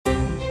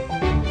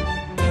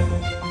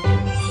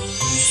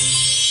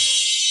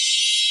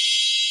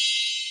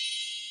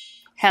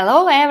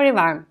Hello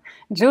everyone!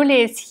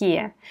 Julia is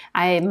here.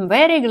 I am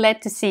very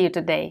glad to see you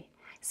today.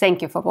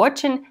 Thank you for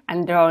watching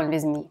and drawing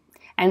with me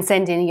and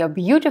sending your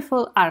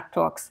beautiful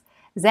artworks.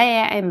 They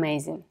are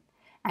amazing.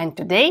 And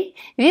today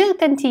we will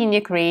continue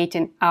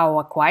creating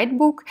our quiet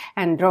book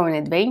and drawing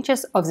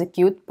adventures of the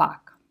cute pug.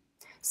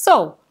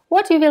 So,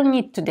 what you will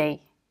need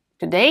today?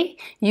 Today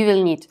you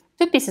will need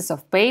 2 pieces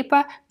of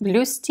paper,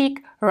 glue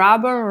stick,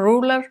 rubber,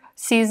 ruler,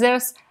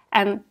 scissors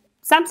and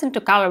something to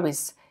color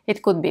with.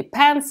 It could be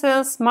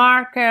pencils,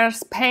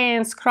 markers,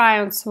 paints,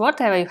 crayons,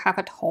 whatever you have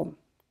at home.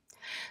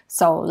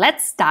 So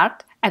let's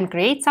start and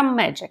create some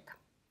magic.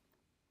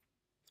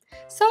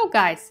 So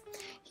guys,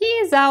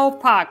 here is our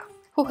pug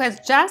who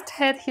has just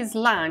had his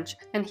lunch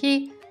and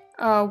he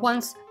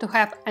wants to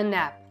have a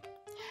nap.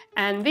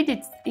 And we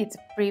did it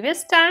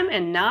previous time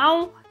and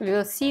now we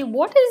will see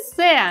what is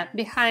there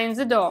behind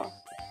the door.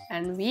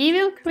 And we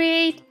will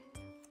create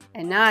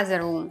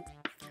another room.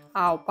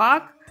 Our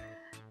pug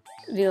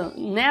will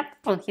nap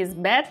on his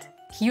bed,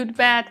 cute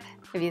bed,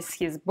 with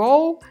his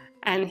bow,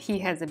 and he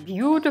has a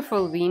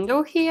beautiful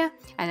window here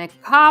and a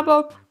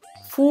cupboard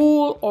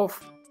full of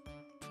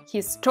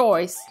his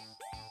toys,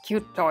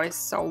 cute toys.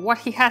 So what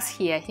he has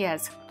here? He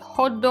has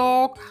hot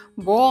dog,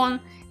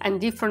 bone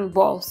and different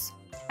balls,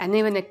 and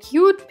even a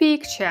cute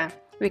picture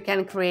we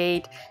can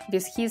create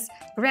with his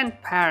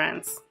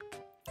grandparents.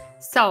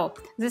 So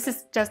this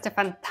is just a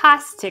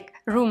fantastic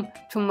room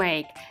to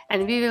make,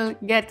 and we will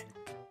get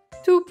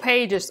 2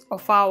 pages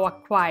of our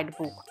quiet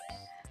book.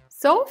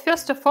 So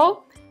first of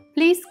all,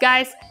 please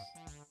guys,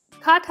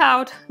 cut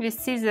out with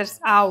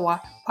scissors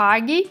our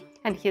puggy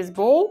and his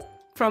bow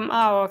from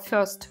our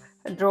first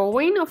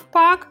drawing of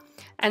pug,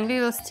 and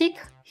we will stick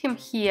him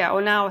here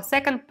on our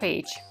second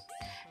page.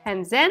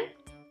 And then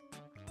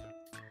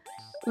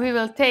we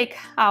will take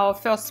our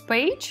first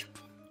page,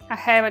 I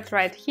have it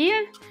right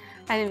here,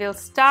 and we'll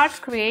start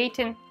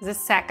creating the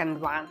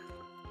second one.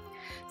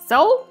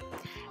 So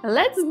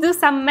let's do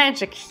some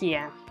magic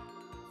here.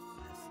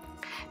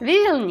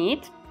 We will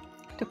need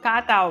to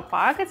cut our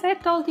pug, as I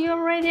told you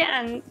already,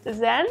 and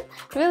then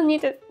we'll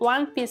need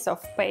 1 piece of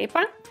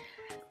paper,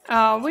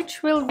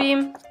 which will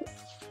be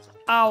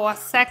our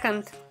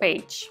second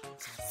page.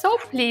 So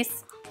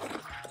please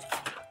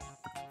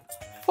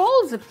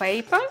fold the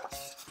paper.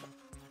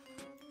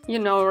 You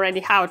know already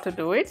how to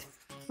do it,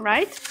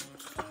 right?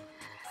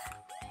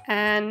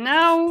 And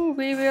now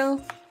we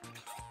will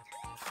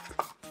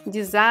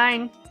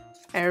design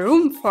a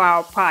room for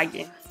our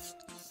puggy.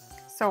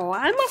 So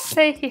I must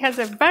say he has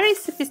a very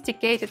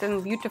sophisticated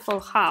and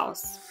beautiful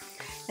house,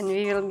 and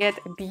we will get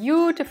a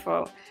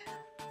beautiful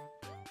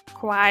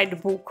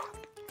quiet book.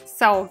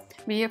 So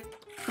we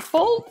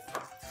fold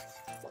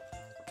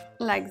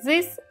like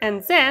this,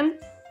 and then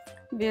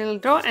we'll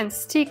draw and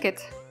stick it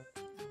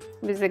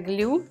with the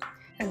glue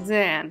at the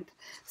end.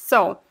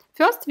 So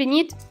first we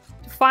need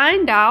to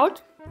find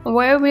out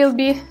where will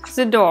be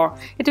the door.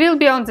 It will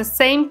be on the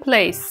same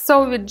place,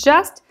 so we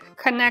just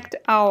connect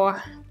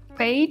our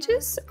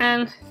pages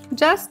and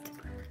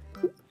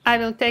I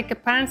will take a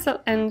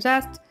pencil and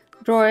just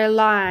draw a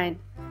line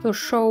to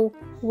show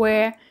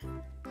where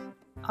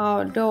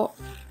our door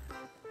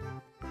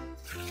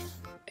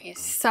is.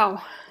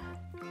 So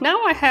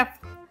now I have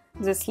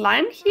this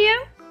line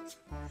here,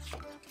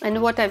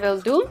 and what I will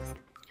do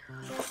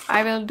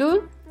I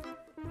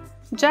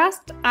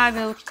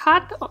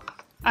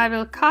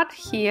will cut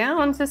here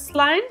on this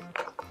line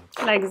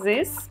like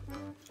this.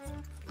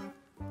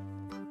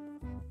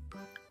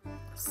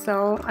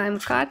 So I'm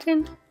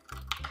cutting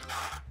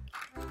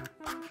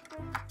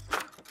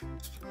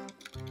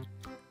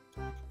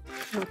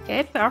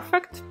okay,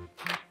 perfect.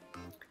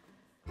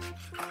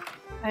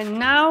 And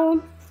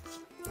now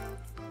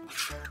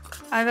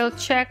I will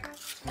check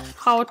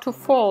how to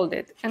fold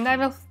it, and I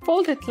will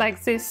fold it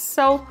like this.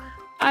 So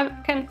I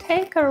can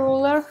take a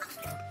ruler,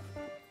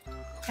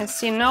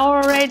 as you know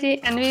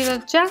already, and we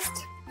will just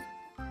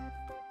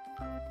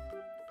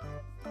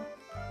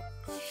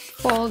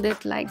fold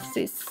it like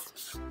this.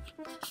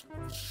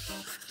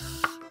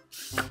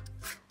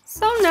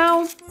 So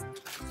now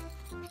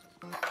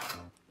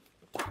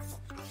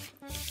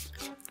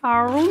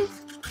our room,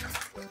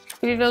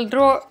 we will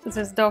draw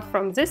this door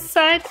from this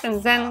side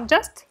and then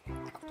just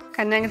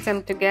connect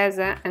them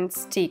together and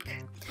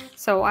stick.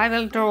 So I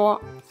will draw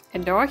a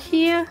door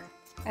here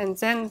and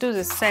then do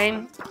the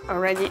same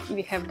already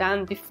we have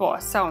done before.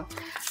 So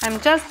I'm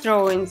just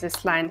drawing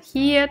this line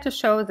here to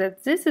show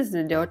that this is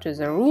the door to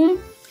the room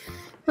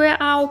where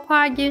our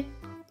puggy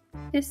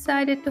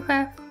decided to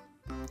have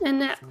a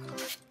nap.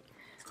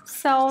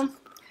 So,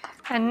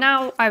 and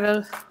now I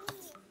will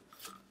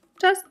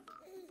just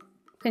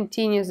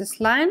continue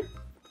this line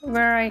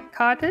where I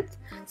cut it.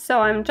 So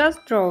I'm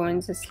just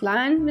drawing this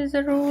line with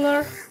a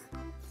ruler,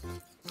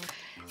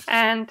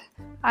 and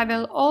I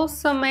will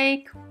also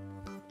make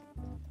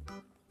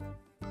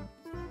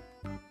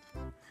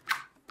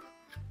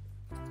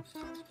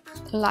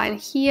a line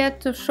here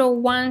to show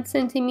 1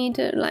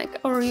 centimeter,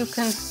 like, or you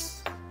can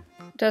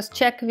just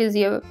check with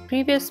your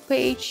previous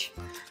page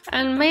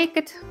and make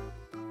it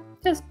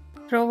just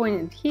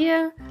drawing it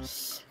here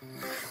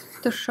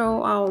to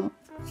show our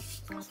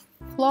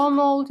floor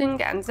molding,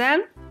 and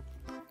then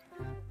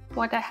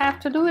what I have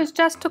to do is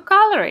just to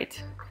color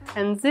it.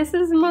 And this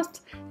is the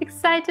most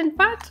exciting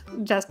part,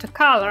 just to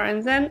color,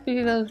 and then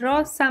we will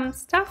draw some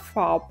stuff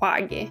for our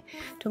Puggy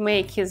to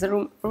make his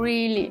room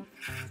really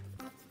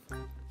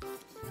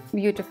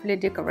beautifully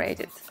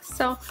decorated.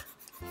 So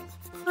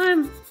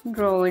I'm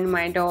drawing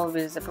my door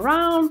with a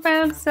brown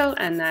pencil,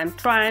 and I'm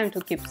trying to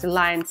keep the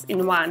lines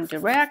in one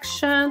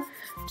direction,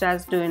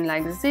 just doing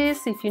like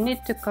this. If you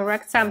need to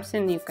correct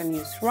something, you can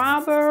use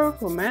rubber,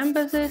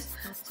 remember this.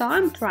 So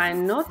I'm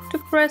trying not to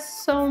press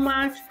so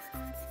much,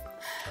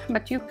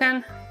 but you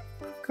can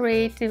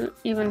create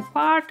even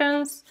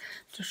patterns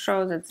to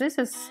show that this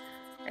is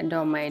a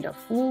door made of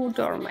wood,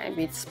 or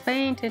maybe it's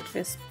painted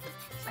with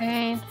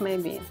paint,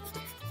 maybe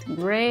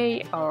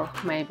gray or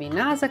maybe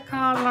another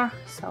color.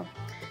 So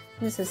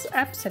this is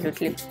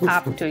absolutely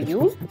up to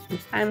you.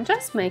 I'm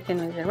just making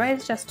with the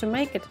erase just to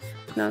make it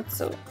not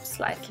so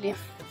slightly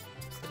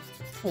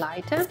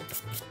lighter,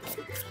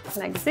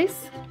 like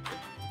this.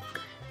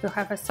 If you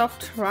have a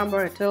soft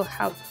rubber, it will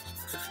help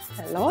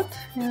a lot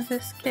in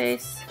this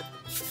case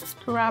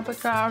to rub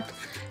it out.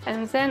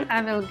 And then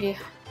I will be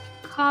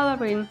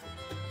coloring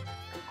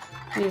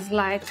with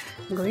light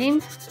green,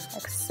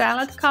 like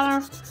salad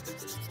color,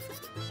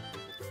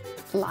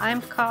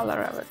 lime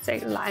color, I would say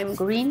lime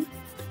green,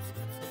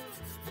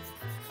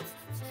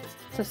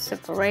 to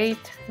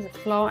separate the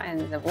floor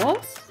and the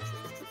walls.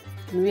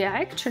 We are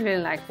actually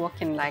like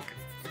working like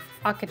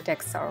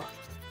architects or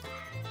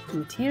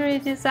interior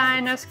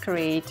designers,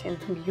 creating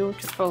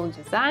beautiful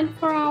design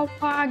for our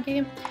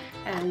Puggy.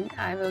 And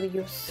I will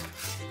use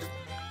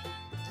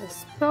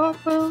this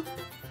purple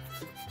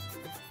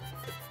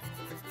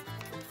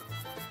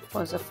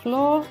for the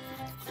floor.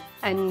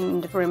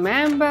 And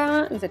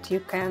remember that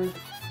you can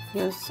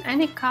use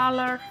any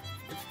color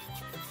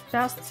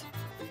just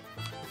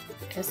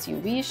as you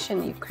wish,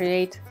 and you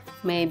create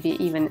maybe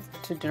even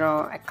to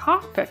draw a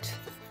carpet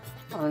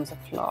on the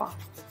floor.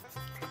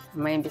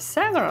 Maybe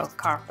several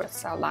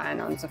carpets are lying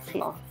on the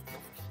floor.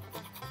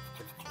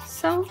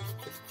 So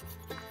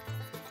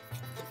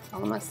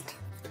almost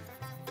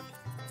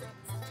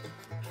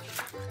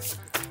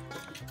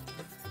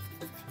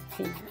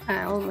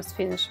I almost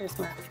finished with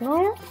my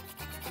floor,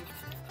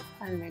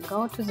 and we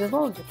go to the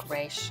wall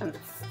decoration.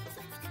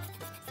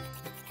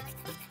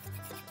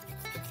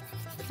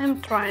 I'm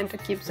trying to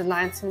keep the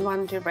lines in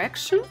one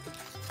direction.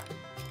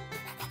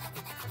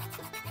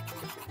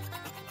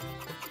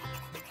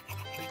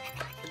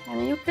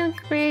 And you can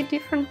create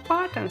different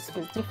patterns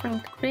with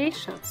different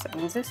creations,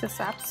 and this is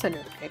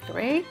absolutely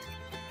great.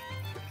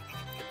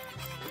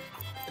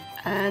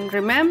 And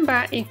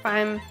remember, if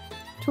I'm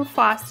too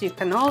fast, you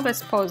can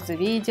always pause the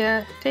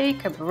video,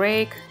 take a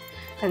break,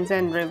 and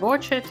then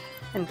rewatch it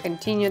and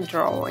continue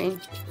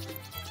drawing.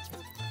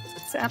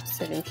 It's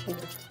absolutely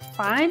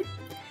fine.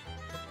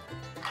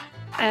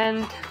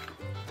 And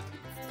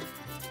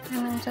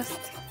then just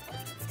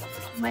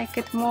make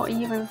it more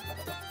even.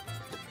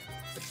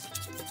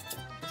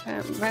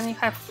 When you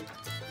have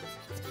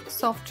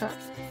softer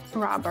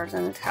rubber,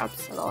 then it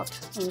helps a lot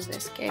in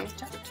this case,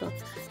 just to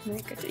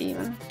make it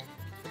even.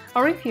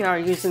 Or if you are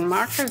using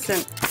markers,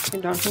 then you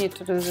don't need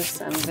to do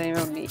this, and they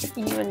will be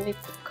evenly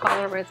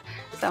colored.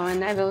 So,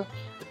 and I will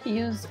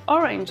use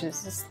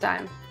oranges this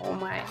time for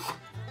my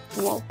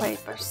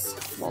wallpapers,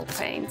 wall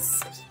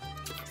paints.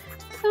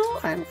 So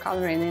I'm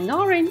coloring in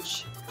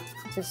orange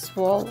this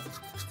wall,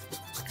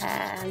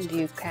 and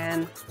you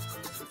can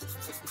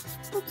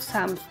put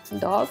some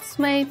dots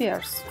maybe,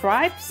 or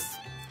stripes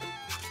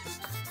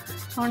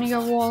on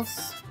your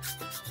walls.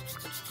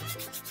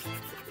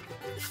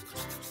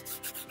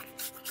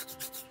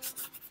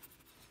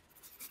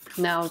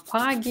 Now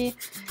Puggy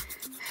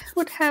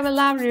would have a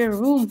lovely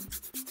room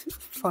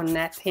for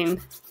napping,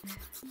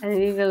 and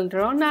we will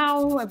draw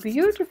now a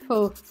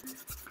beautiful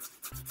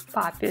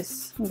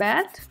puppy's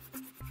bed.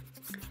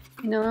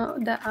 You know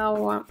that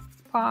our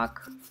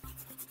pug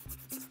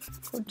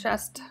could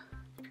just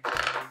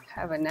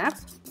have a nap.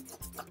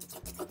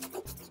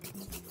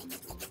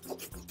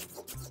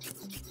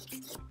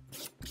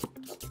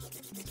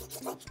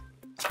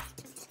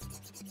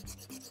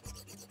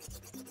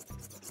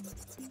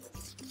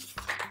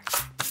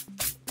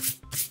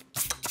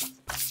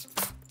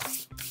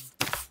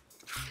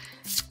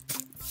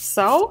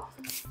 So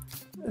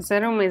the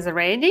room is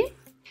ready,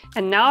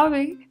 and now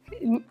we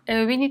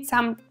need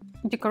some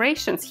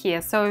decorations here.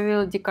 So we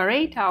will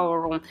decorate our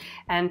room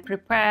and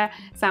prepare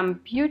some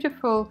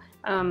beautiful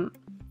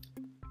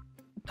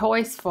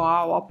toys for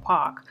our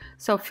pug.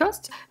 So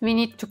first we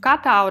need to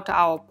cut out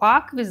our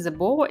pug with the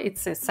bow.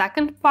 It's a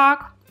second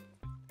pug.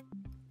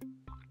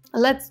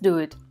 Let's do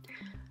it.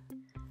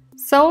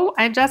 So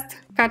I just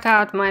cut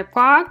out my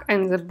pug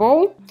and the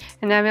bow,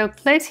 and I will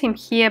place him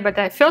here, but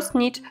I first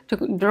need to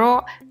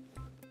draw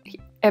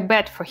a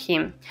bed for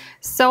him.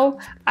 So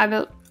I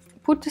will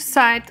put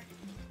aside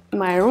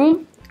my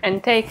room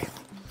and take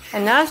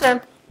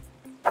another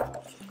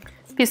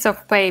piece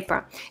of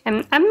paper,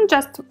 and I'm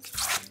just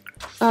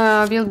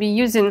will be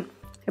using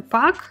a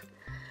park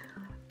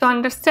to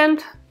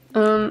understand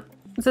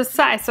the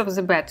size of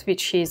the bed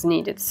which is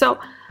needed. So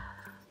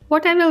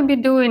what I will be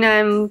doing,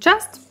 I'm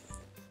just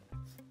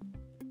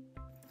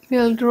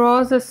will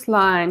draw this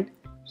line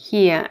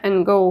here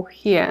and go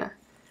here,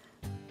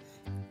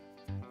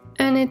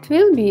 and it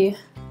will be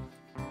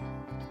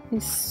a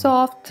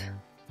soft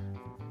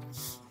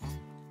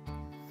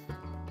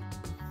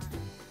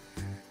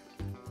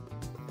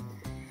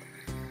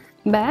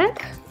bed,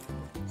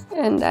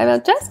 and I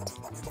will just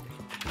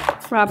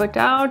rub it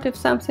out if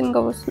something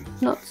goes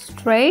not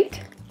straight,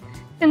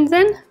 and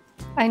then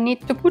I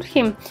need to put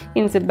him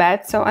in the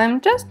bed, so I'm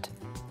just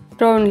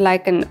drawing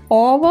like an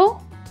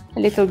oval, a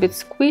little bit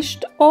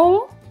squished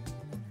oval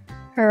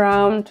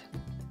around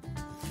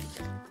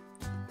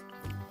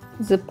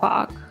the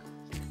park.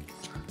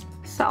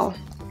 So,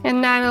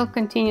 and I will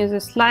continue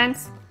these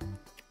lines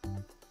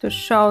to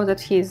show that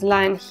he is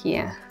lying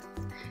here.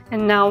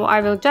 And now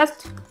I will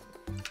just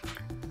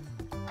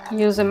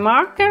use a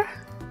marker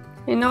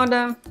in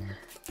order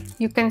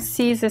you can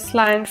see these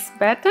lines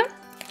better.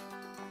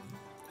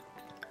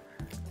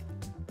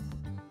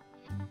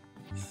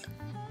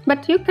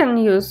 But you can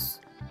use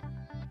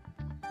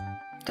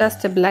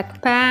just a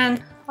black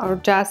pen or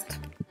just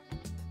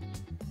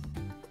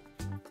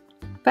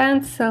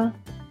pencil,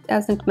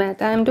 doesn't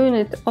matter. I'm doing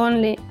it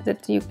only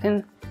that you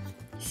can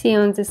see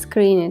on the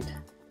screen it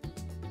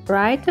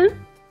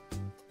brighten.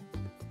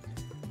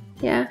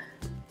 Yeah.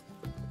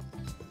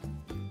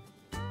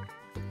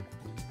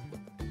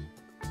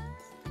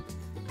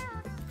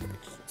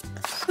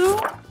 So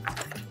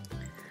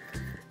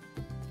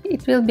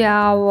it will be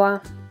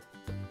our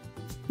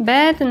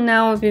bed, and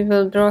now we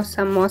will draw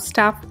some more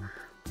stuff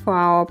for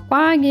our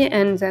puggy,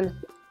 and then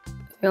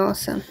we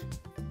also,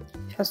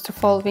 first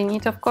of all, we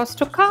need of course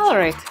to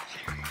color it,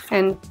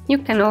 and you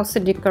can also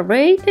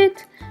decorate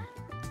it.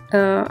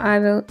 I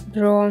will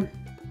draw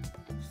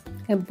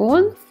a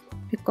bone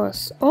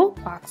because all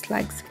pugs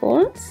like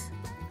bones.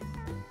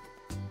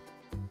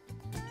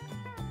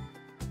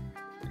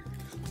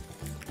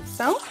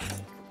 So,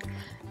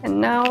 and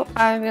now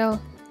I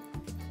will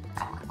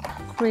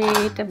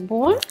create a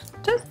bone,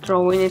 just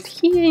drawing it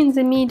here in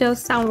the middle,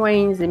 somewhere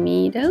in the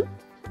middle.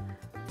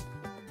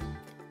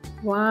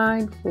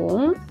 White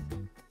bone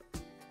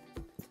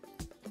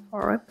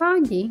for a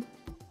puggy.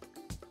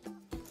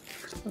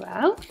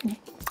 Well,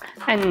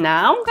 and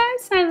now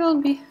guys, I will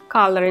be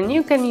coloring.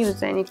 You can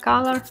use any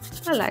color.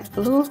 I like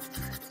blue,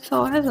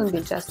 so I will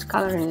be just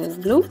coloring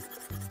it blue,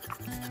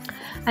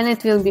 and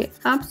it will be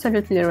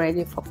absolutely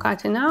ready for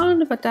cutting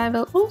out. But I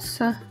will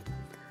also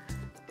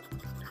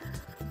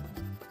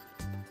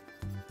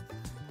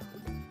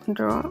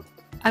draw.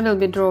 I will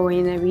be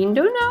drawing a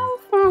window now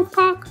for a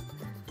pug,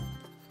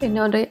 in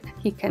order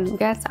he can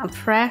get some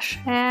fresh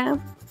air.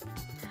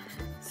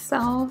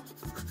 So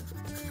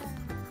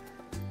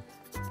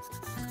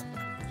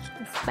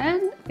this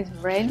pen is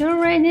ready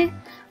already,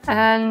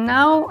 and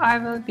now I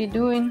will be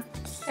doing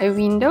a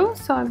window.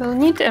 So I will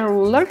need a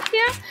ruler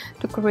here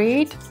to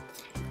create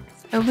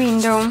a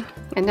window,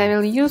 and I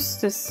will use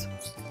this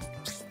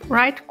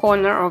right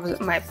corner of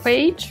my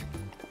page,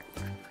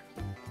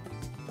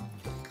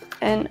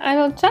 and I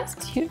will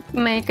just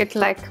make it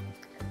like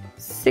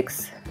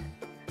 6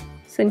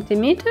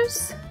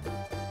 centimeters.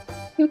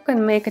 You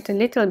can make it a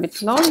little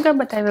bit longer,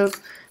 but I will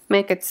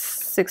make it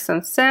 6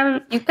 and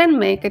 7. You can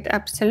make it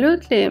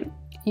absolutely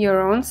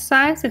your own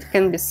size. It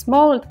can be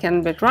small, it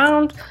can be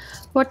round,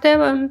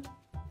 whatever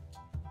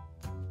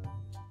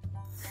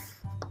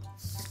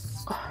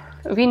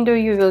window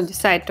you will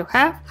decide to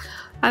have.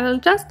 I will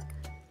just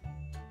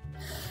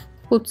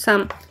put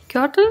some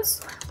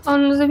curtains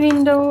on the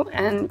window,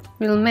 and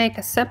we'll make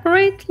a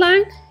separate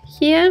line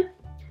here.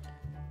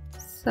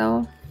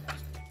 So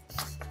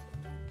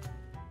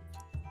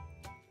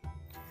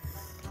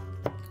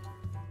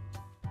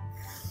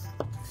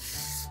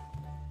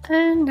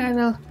and I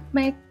will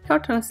make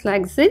curtains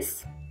like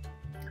this.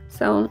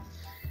 So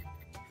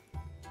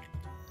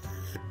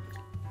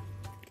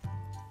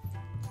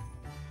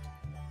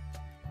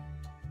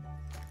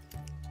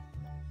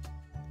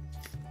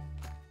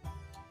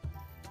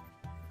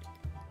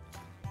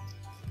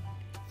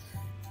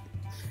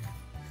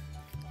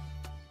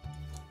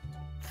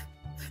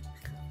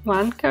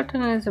one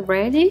curtain is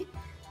ready,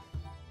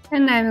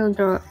 and I will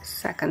draw a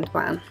second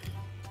one.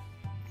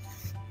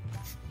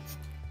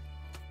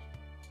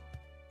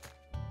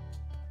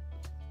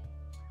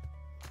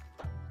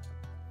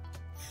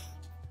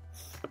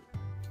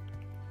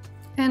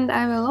 And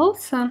I will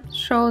also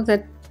show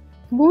that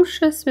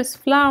bushes with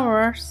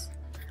flowers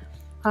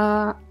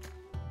are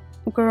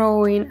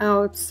growing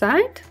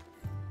outside,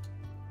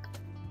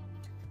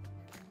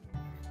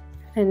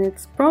 and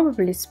it's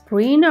probably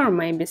spring or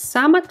maybe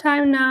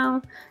summertime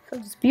now, so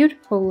it's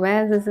beautiful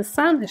weather, the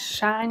sun is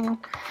shining,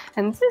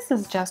 and this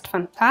is just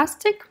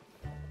fantastic,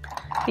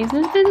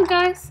 isn't it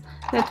guys,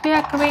 that we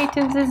are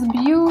creating this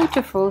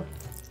beautiful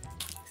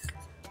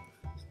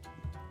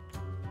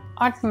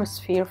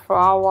atmosphere for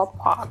our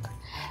park.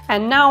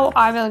 And now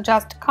I will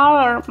just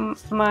color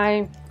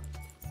my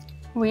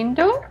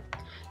window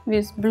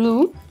with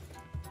blue,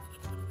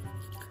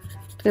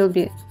 It will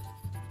be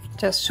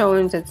just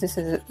showing that this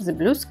is the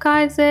blue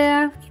sky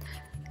there,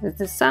 that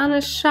the sun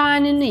is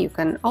shining. You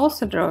can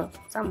also draw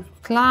some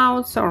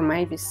clouds or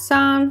maybe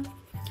sun.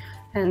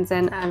 And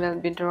then I will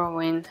be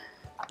drawing,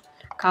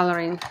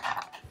 coloring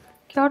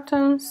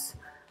curtains.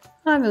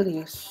 I will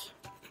use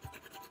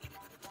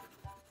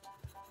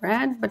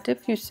red, but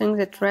if you think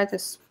that red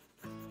is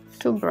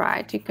too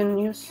bright, you can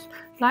use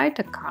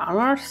lighter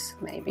colors,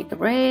 maybe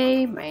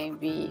gray,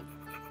 maybe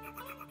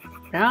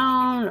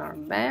brown or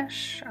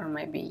beige, or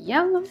maybe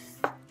yellow.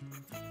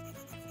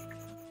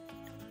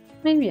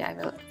 Maybe I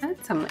will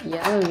add some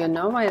yellow, you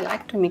know, I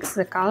like to mix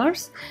the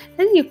colors,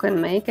 and you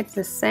can make it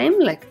the same,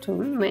 like to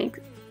make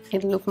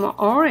it look more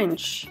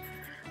orange.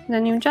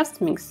 Then you just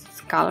mix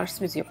colors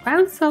with your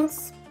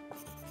pencils,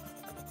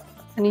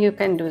 and you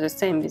can do the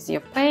same with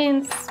your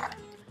paints.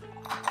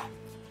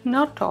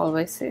 Not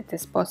always it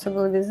is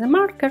possible with the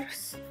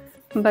markers,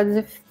 but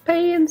the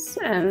paints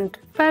and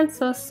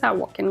pencils are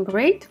working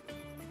great.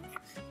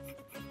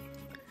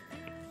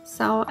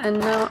 So, and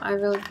now I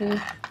will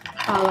be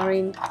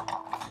coloring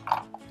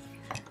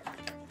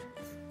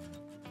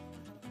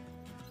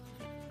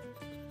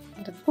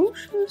the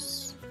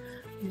bushes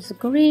with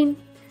green.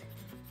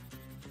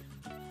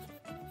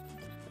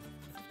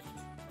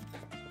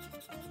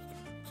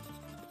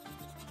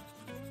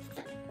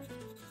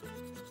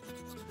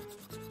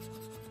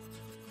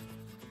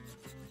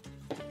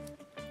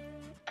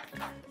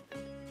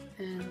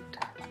 And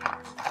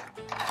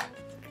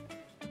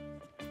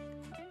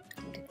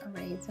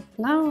decorate the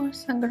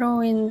flowers are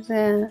growing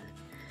there.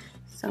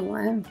 So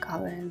I'm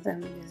coloring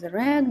them with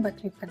red,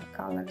 but you can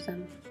color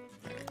them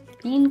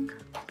pink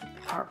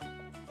or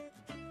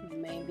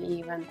maybe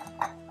even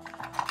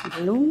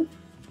blue.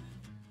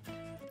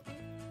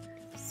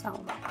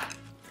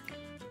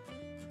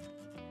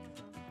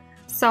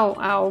 So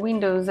our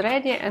window is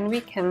ready, and we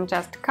can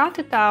just cut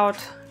it out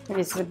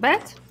with the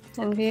bed,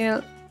 and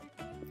we'll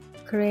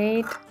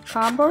create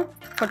cupboard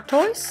for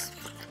toys,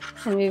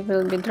 and we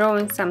will be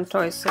drawing some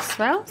toys as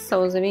well.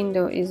 So the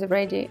window is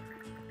ready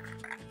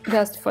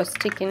just for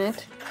sticking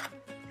it,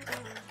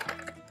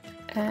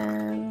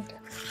 and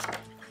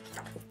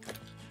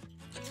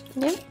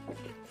yeah,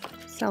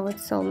 so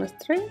it's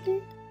almost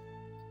ready.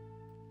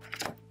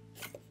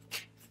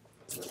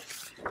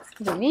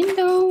 The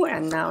window,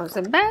 and now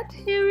the bed.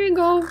 Here we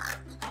go.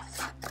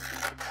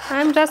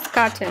 I'm just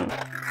cutting,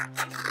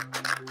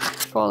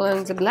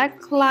 following the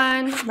black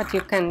line, but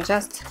you can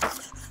just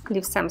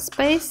leave some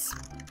space.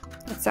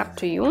 It's up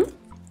to you,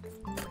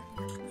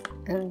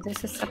 and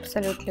this is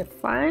absolutely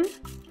fine.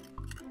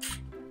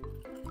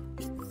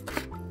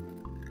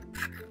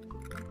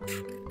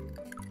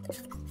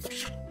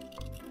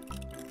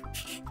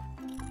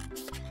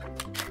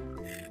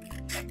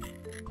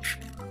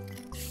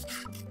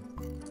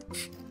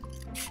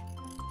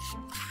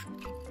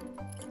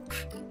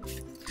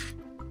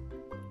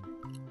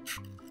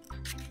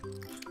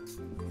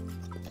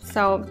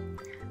 So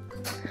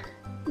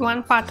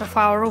one part of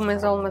our room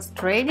is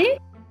almost ready,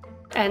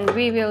 and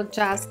we will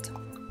just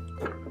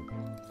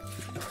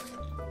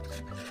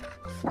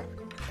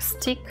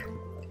stick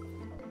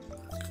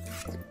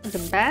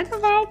the bed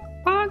of our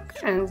pug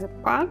and the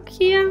pug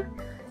here,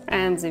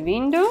 and the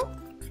window,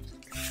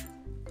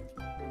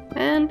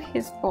 and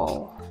his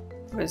bowl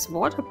with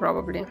water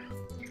probably.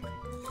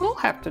 We'll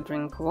have to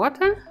drink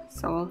water,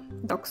 so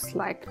dogs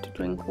like to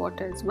drink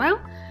water as well.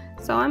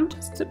 So I'm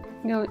just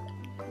going to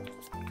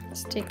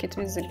stick it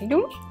with the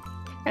glue,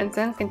 and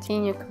then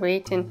continue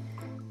creating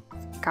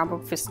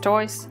cupboard with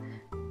toys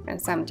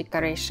and some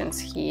decorations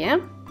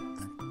here.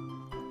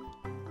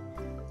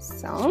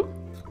 So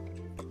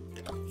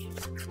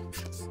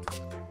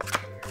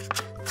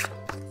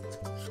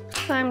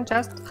I'm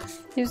just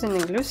using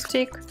a glue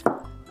stick,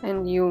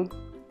 and you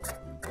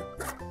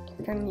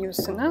can use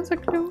another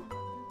glue,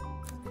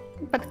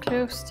 but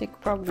glue stick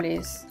probably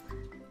is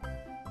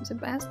the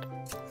best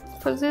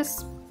for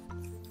this.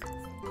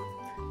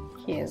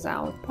 Here's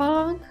our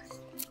pug,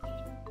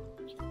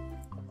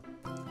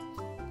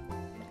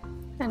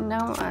 and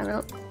now I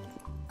will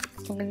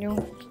glue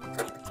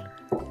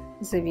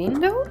the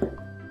window.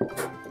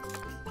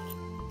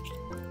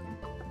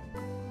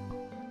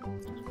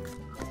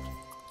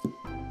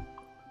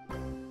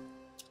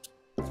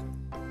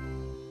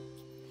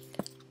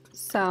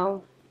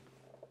 So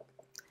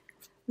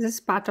this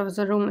part of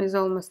the room is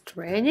almost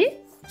ready.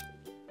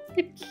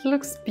 It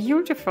looks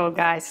beautiful,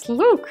 guys.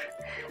 Look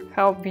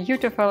how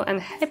beautiful and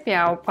happy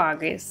our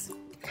pug is.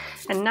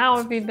 And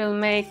now we will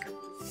make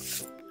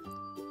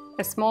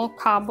a small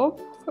cupboard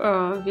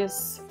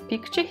with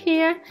picture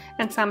here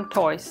and some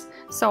toys.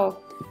 So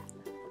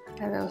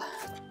I will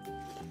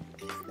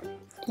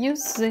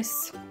use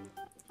this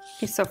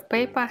piece of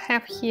paper I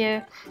have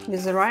here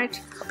with the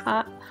right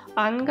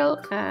angle,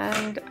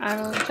 and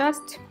I will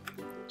just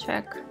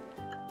check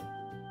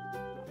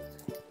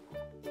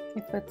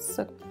if it's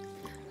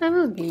I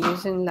will be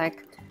using,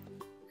 like,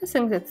 I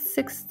think that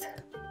 6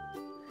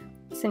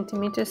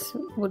 centimeters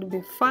would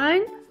be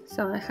fine.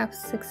 So I have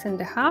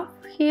 6.5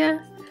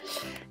 here,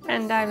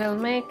 and I will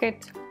make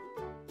it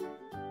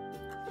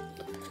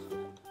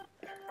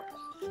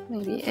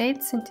maybe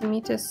 8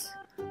 centimeters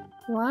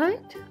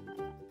wide.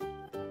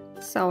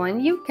 So,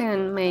 and you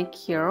can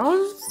make your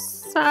own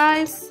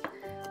size,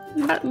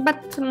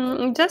 but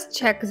just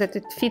check that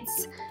it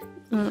fits.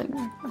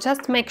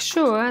 Just make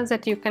sure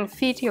that you can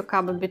fit your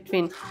cupboard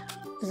between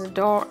the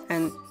door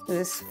and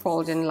this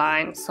folding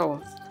line,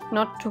 so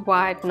not too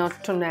wide,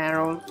 not too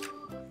narrow.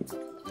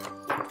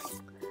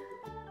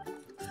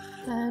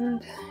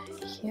 And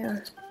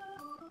here,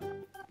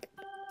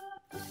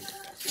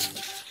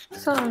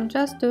 so I'm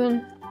just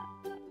doing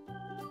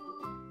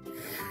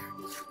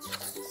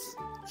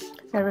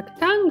a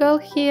rectangle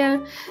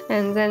here,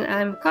 and then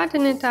I'm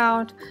cutting it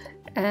out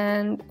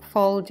and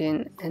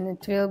folding, and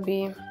it will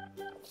be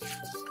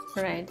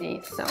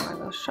ready. So I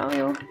will show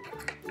you.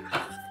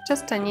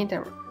 Just I need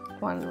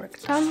one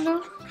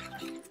rectangle,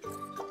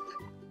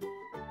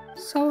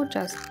 so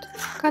just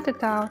cut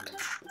it out.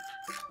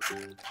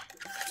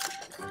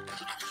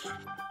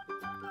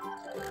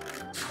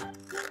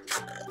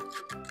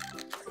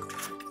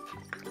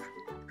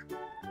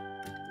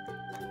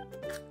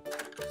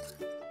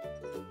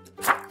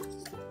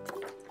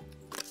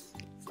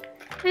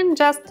 And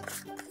just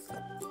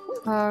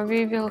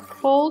we will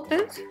fold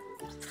it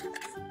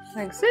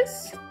like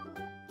this,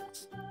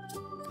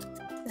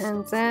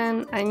 and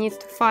then I need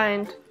to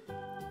find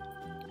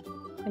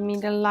the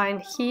middle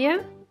line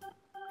here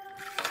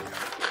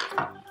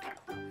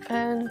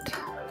and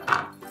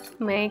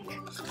make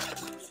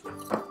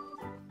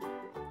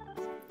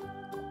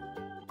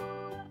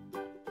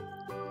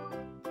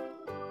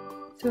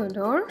two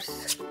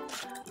doors,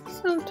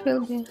 so it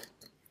will be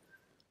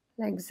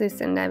like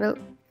this, and I will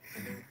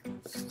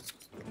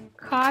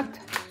cut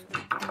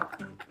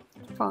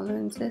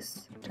following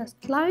this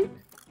just line.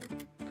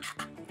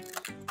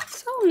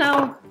 So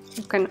now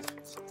you can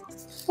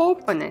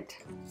open it.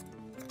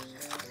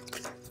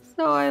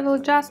 So I will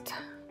just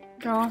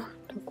draw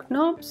two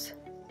knobs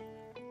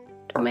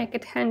to make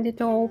it handy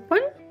to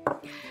open,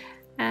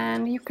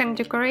 and you can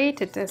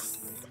decorate it as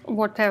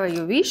whatever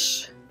you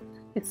wish.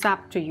 It's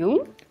up to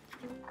you.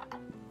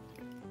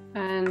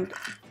 And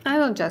I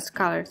will just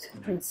color it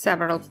in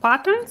several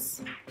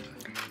patterns.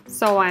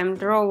 So I'm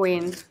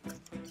drawing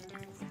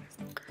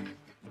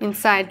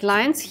inside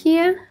lines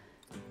here,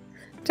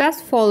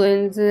 just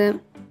following the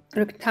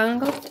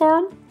rectangle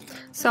form.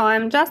 So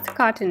I'm just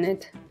cutting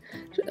it,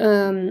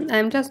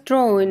 I'm just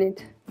drawing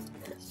it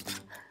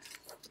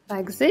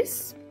like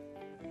this,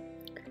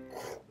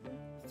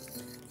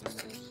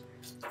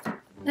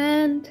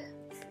 and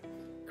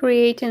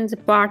creating the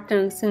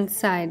patterns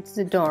inside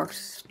the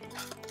doors.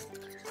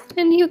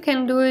 And you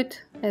can do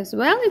it as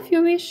well if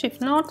you wish. If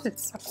not,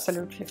 it's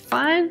absolutely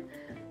fine.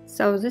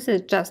 So this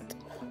is just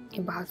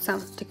about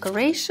some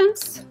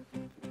decorations.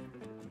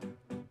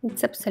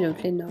 It's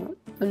absolutely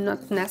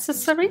not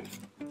necessary.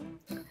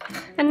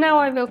 And now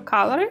I will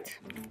color it.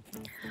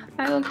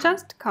 I will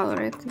just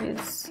color it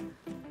with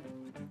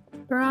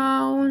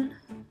brown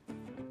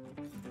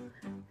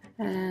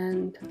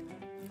and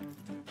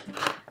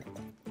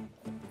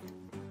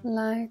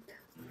light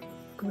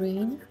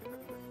green.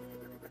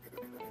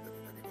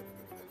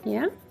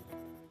 Yeah.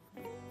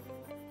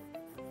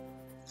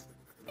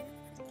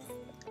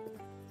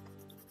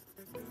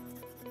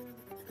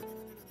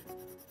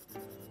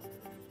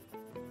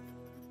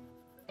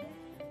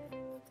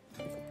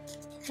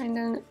 And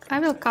then I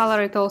will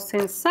color it also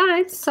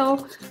inside,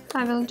 so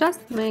I will just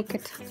make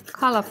it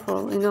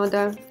colorful in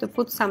order to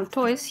put some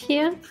toys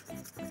here.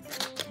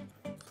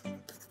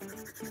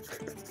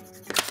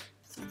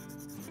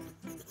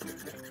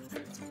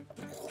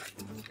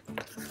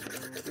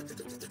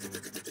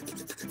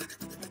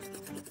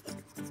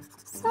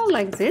 So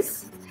like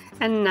this.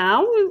 And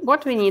now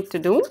what we need to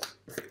do,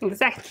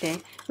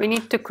 exactly, we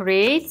need to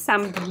create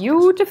some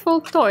beautiful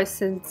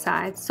toys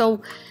inside.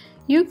 So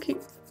you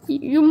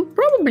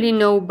probably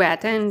know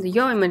better, and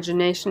your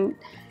imagination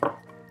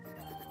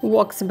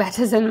works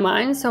better than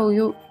mine, so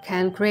you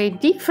can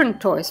create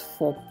different toys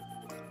for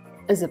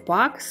the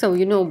park, so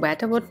you know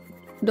better what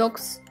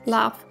dogs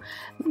love.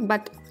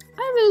 But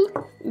I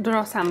will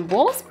draw some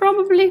balls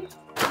probably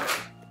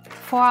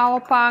for our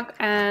park,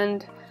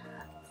 and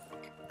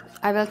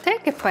I will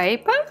take a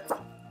paper,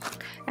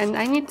 and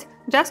I need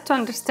just to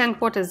understand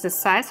what is the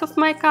size of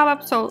my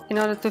cupboard, so in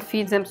order to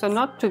fit them, so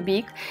not too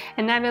big.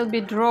 And I will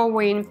be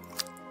drawing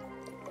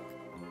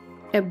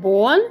a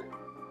ball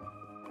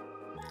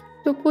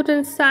to put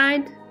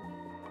inside,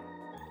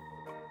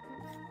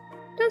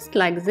 just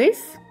like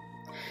this.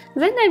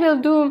 Then I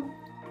will do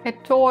a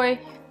toy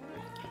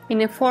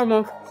in a form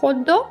of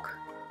hot dog.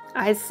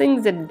 I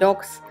think the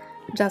dogs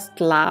just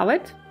love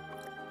it.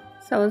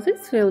 So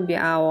this will be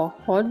our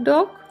hot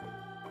dog.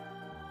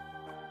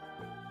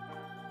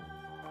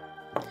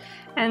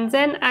 And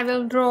then I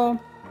will draw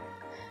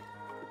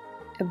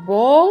a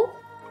ball,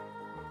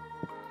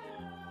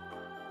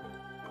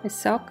 a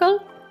circle,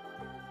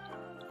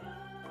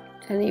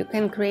 and you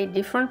can create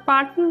different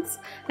patterns,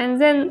 and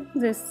then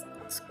this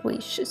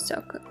squishy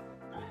circle.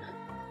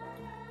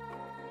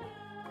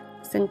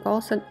 I think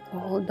also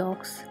all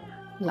dogs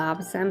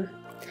love them.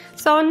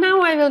 So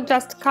now I will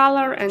just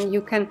color, and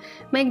you can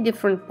make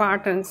different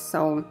patterns,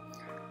 so it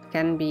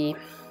can be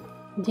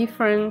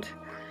different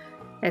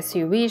as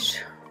you wish,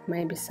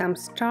 maybe some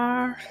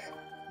stars.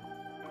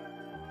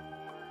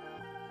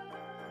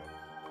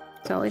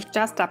 So it's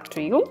just up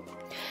to you.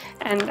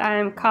 And I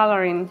am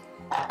coloring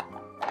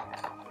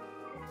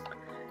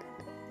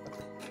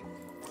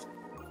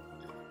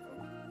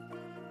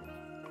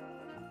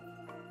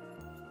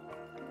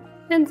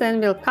and then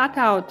we'll cut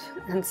out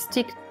and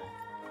stick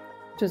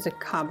to the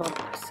cupboard,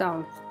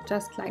 so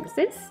just like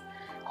this.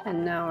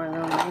 And now I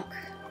will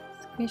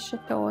make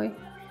squishy toy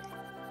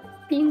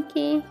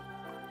Pinky,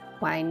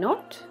 why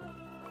not?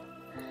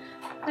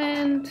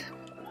 And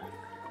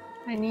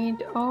I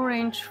need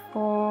orange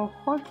for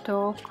hot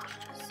dog,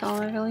 so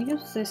I will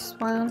use this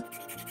one.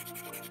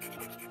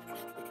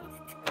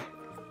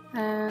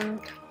 And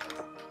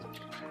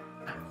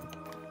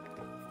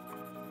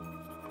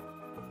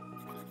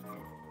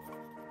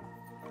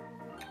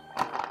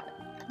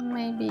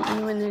maybe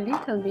even a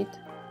little bit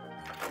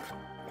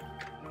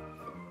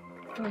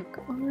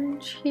like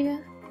orange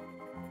here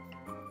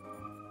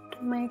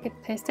to make it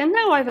tasty. And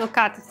now I will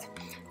cut it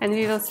and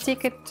we will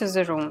stick it to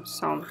the room.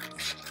 So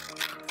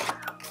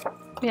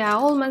we are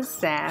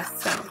almost there,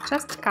 so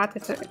just cut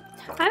it.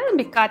 I will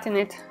be cutting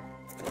it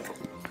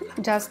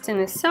just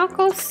in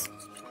circles.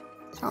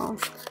 So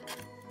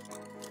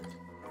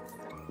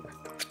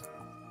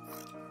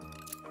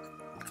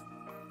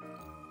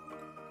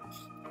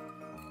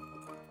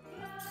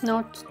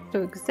not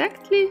too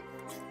exactly,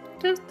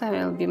 just I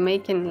will be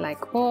making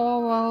like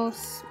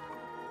ovals,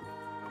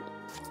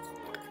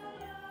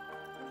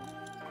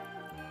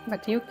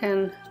 but you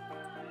can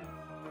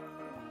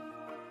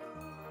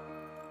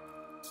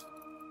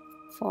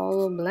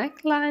follow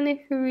black line if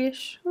you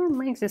wish, or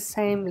make the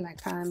same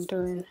like I'm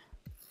doing.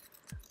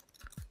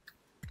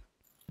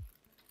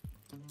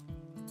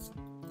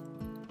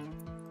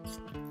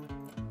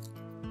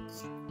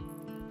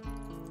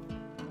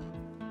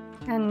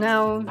 And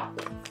now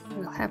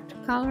we'll have to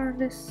color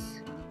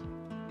this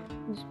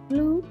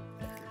blue,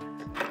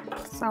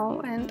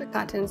 so, and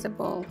cut in the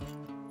ball.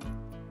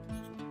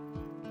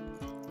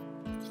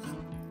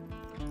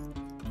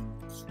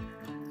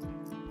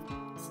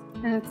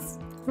 And it's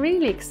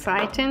really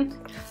exciting,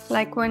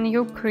 like when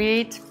you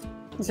create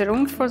the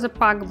room for the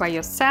pug by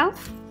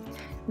yourself.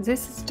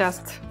 This is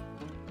just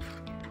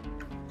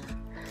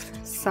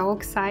so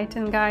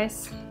exciting,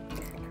 guys,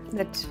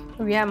 that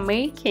we are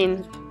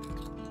making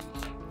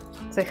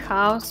the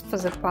house for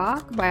the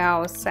pug by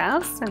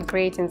ourselves and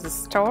creating the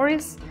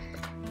stories.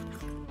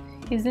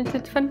 Isn't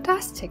it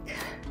fantastic?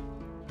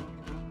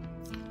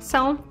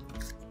 So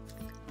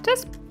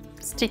just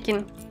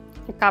sticking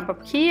the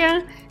cupboard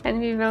here, and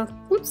we will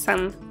put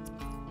some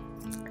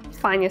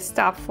funny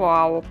stuff for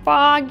our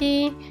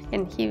puggy,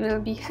 and he will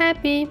be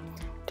happy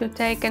to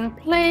take and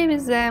play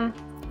with them.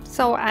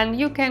 So, and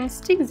you can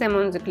stick them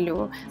on the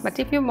glue, but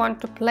if you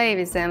want to play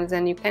with them,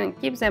 then you can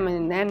keep them in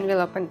an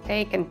envelope and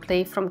take and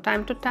play from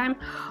time to time,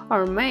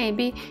 or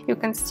maybe you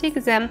can stick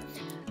them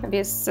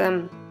with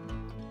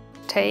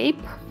tape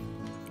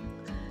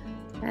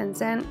and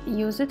then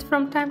use it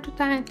from time to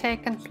time and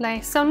take and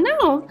play. So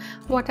now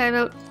what I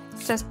will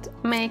just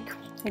make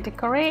to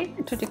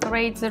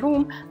decorate the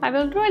room, I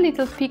will draw a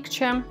little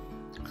picture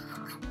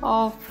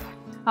of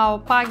our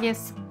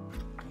puggy's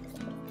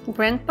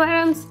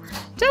grandparents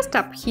just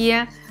up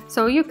here,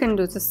 so you can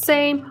do the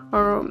same,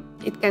 or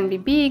it can be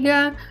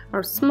bigger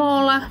or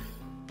smaller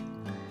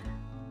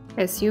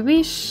as you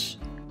wish.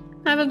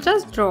 I will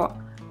just draw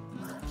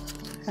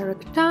a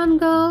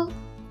rectangle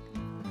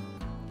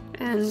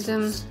and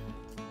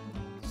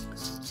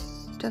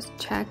just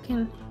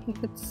checking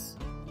if it's,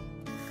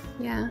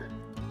 yeah,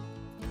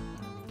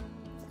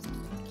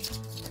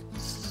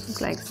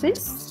 like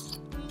this.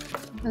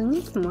 I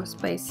need more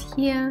space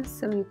here,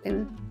 so you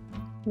can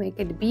make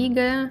it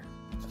bigger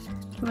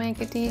to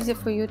make it easier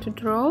for you to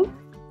draw.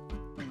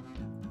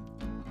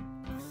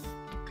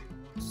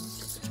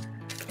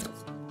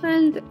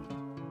 And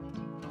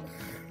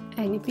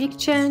any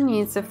picture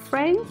needs a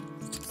frame,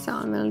 so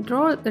I will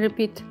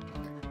repeat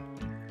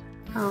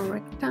our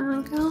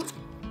rectangle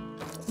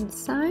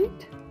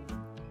inside.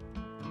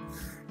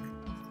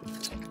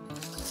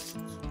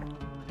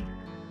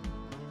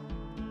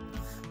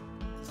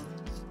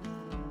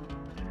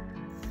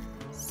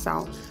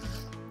 So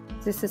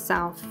this is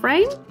our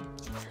frame,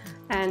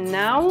 and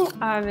now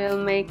I will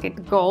make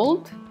it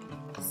gold.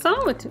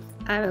 So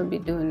I will be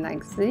doing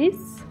like this,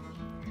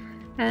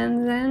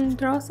 and then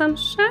draw some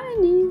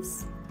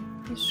shinies.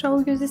 I'll show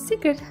you the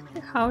secret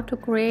how to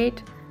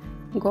create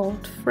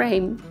gold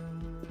frame.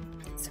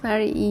 It's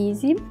very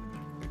easy.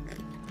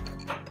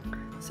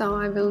 So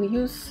I will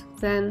use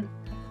then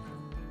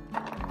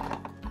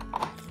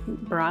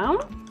brown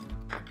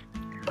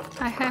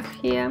I have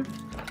here.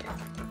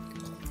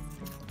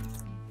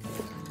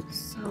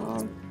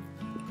 So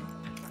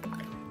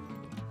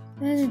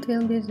and it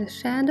will be the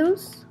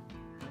shadows,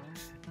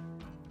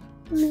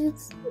 and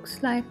it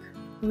looks like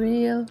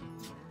real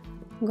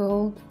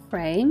gold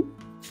frame.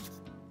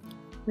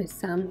 with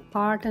some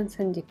patterns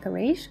and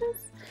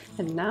decorations.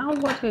 And now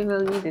what we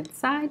will need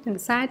inside?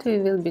 Inside we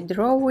will be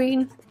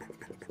drawing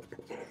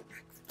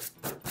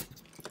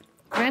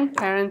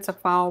grandparents of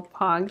our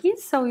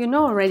puggies. So you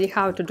know already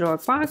how to draw a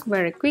pug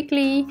very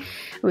quickly.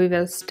 We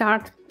will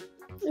start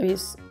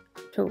with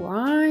 2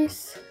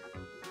 eyes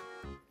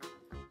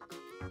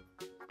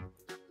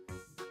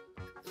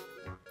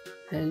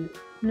and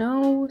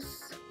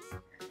nose,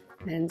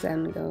 and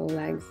then go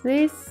like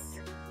this,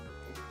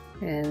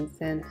 and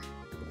then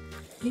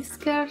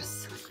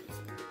whiskers,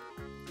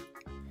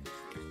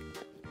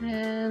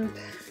 and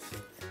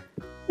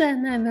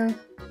then I will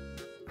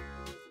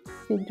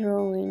be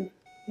drawing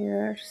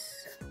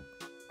ears.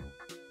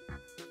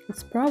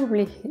 It's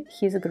probably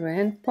his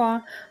grandpa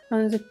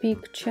on the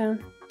picture,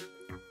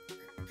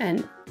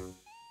 and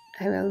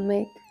I will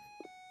make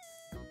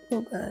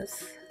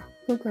goggles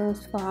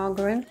for our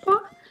grandpa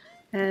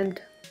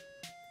and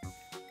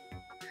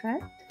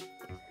hat.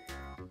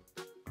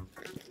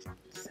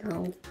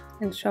 So,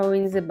 and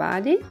showing the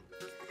body.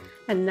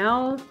 And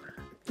now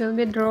we'll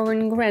be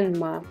drawing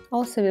grandma.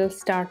 Also we'll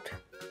start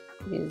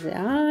with the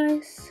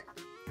eyes,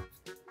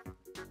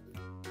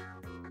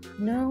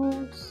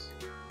 nose,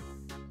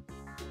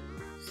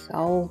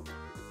 so,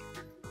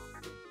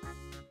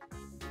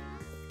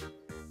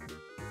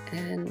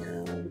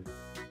 and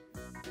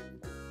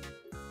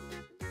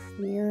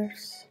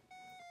ears,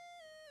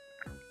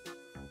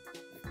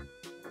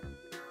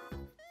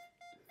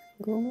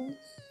 goggles,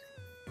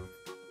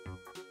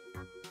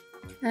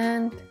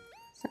 and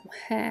some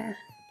hair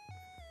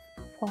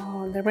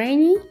for the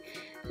rainy,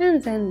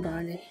 and then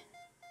body.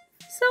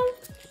 So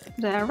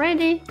they're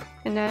ready,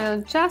 and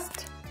I'll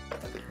just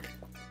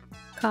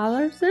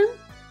color them.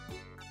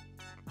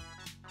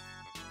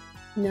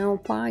 Now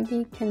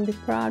Puggy can be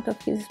proud of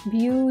his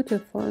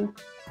beautiful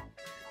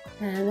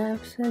and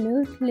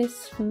absolutely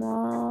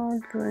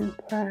smart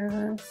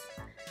grandparents.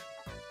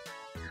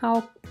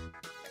 How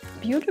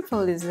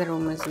beautiful this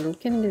room is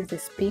looking with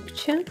this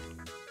picture.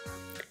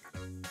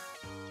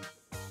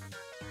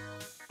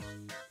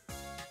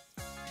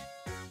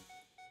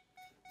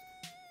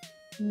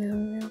 Now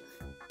we'll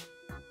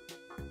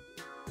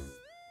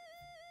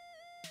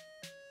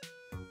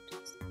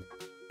just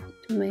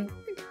to make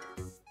it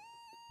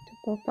to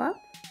pop up,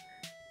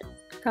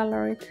 just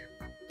color it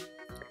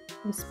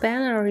with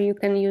pen, or you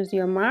can use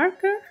your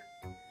marker.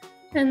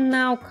 And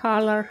now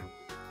color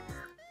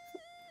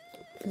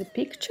the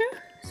picture,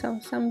 so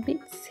some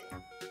bits.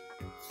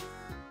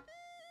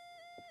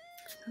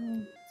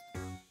 So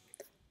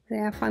they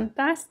are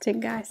fantastic,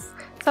 guys.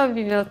 So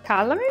we will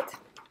color it,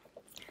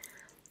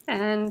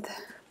 and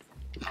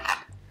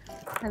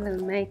I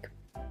will make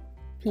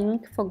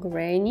pink for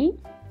Granny,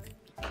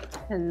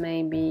 and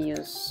maybe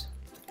use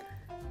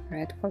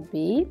red for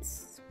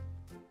beads,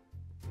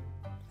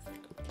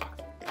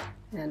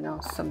 and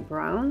also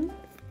brown,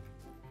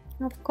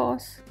 of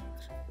course.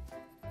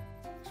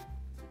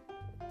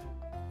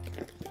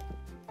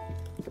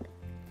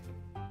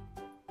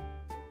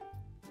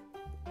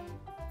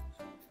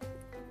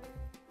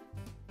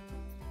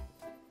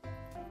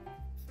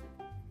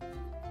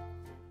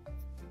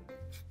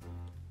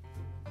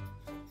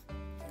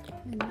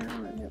 And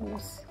now I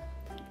use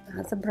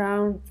another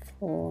brown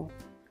for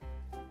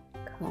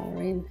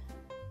coloring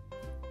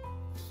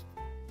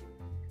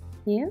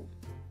here.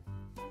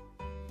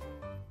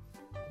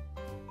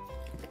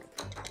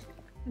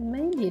 And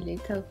maybe a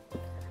little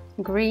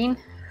green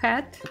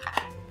hat.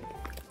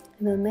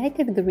 We'll make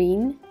it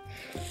green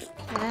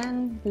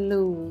and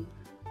blue.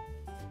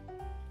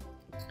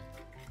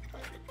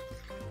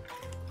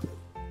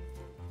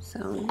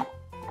 So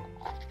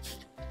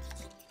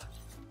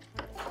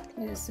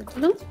here's the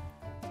blue.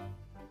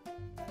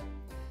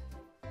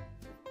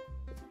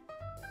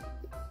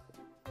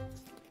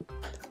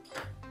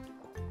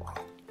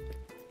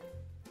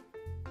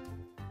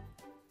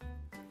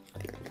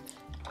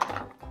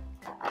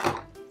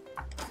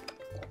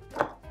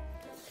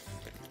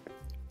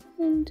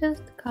 And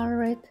just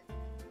color it.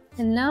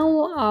 And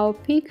now our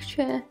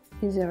picture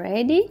is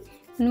ready,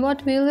 and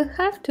what we'll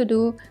have to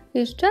do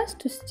is just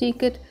to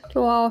stick it to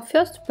our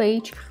first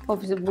page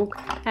of the book,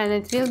 and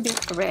it will be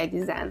ready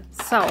then.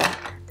 So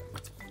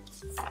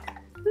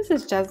this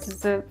is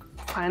just the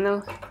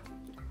final.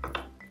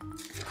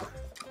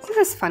 This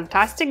is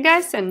fantastic,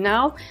 guys. And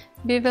now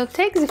we will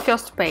take the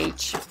first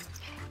page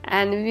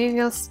and we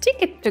will stick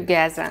it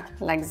together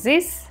like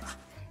this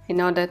in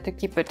order to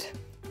keep it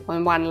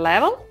on one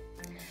level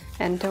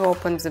and to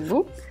open the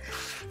book,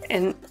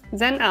 and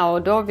then our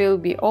door will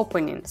be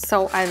opening.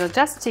 So I will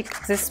just stick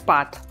this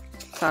part.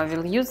 So I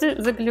will use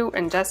the glue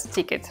and just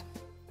stick it.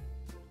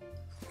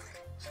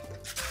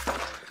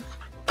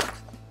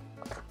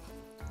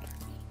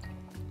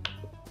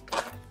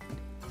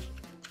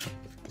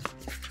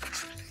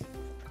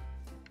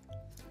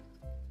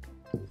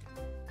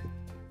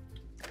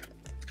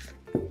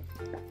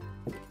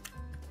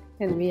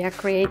 And we are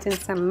creating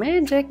some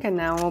magic, and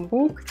our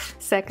book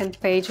second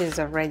page is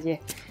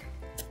already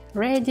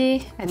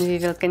ready, and we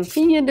will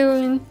continue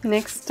doing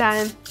next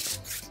time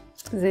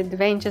the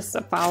adventures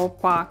of our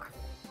park.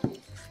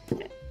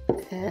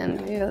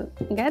 And we'll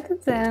get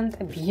at the end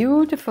a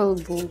beautiful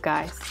bull,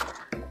 guys.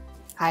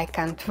 I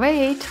can't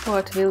wait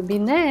what will be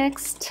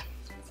next.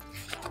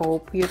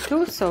 Hope you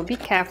too, so be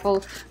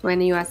careful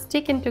when you are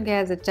sticking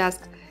together.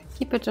 Just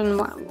keep it on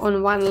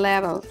one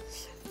level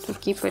to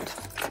keep it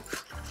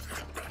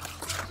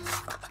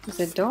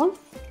the dough.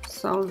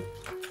 So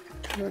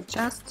you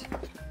just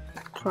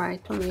try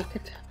to make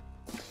it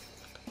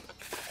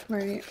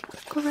very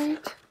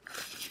accurate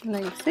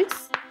like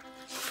this,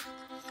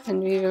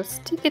 and we will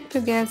stick it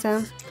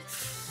together.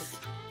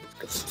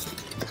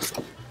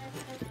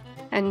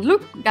 And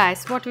look,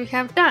 guys, what we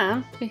have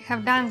done. We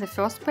have done the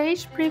first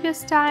page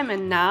previous time,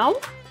 and now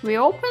we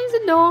open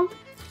the door,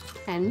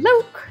 and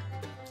look,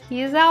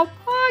 here's our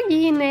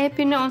Puggy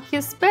napping on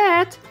his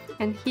bed,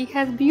 and he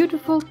has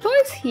beautiful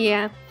toys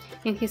here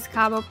in his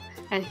cupboard,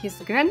 and his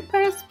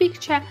grandparents'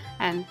 picture,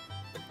 and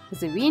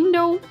the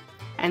window,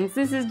 and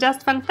this is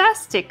just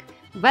fantastic.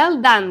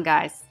 Well done,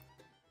 guys!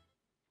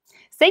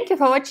 Thank you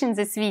for watching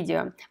this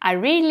video. I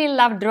really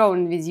love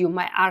drawing with you,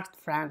 my art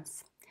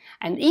friends.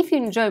 And if you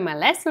enjoy my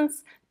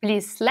lessons,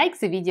 please like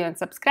the video and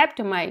subscribe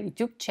to my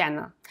YouTube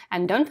channel.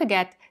 And don't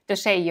forget to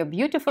share your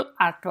beautiful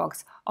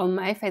artworks on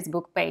my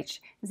Facebook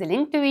page, the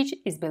link to which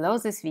is below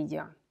this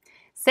video.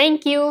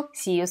 Thank you,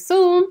 see you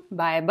soon,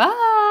 bye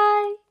bye!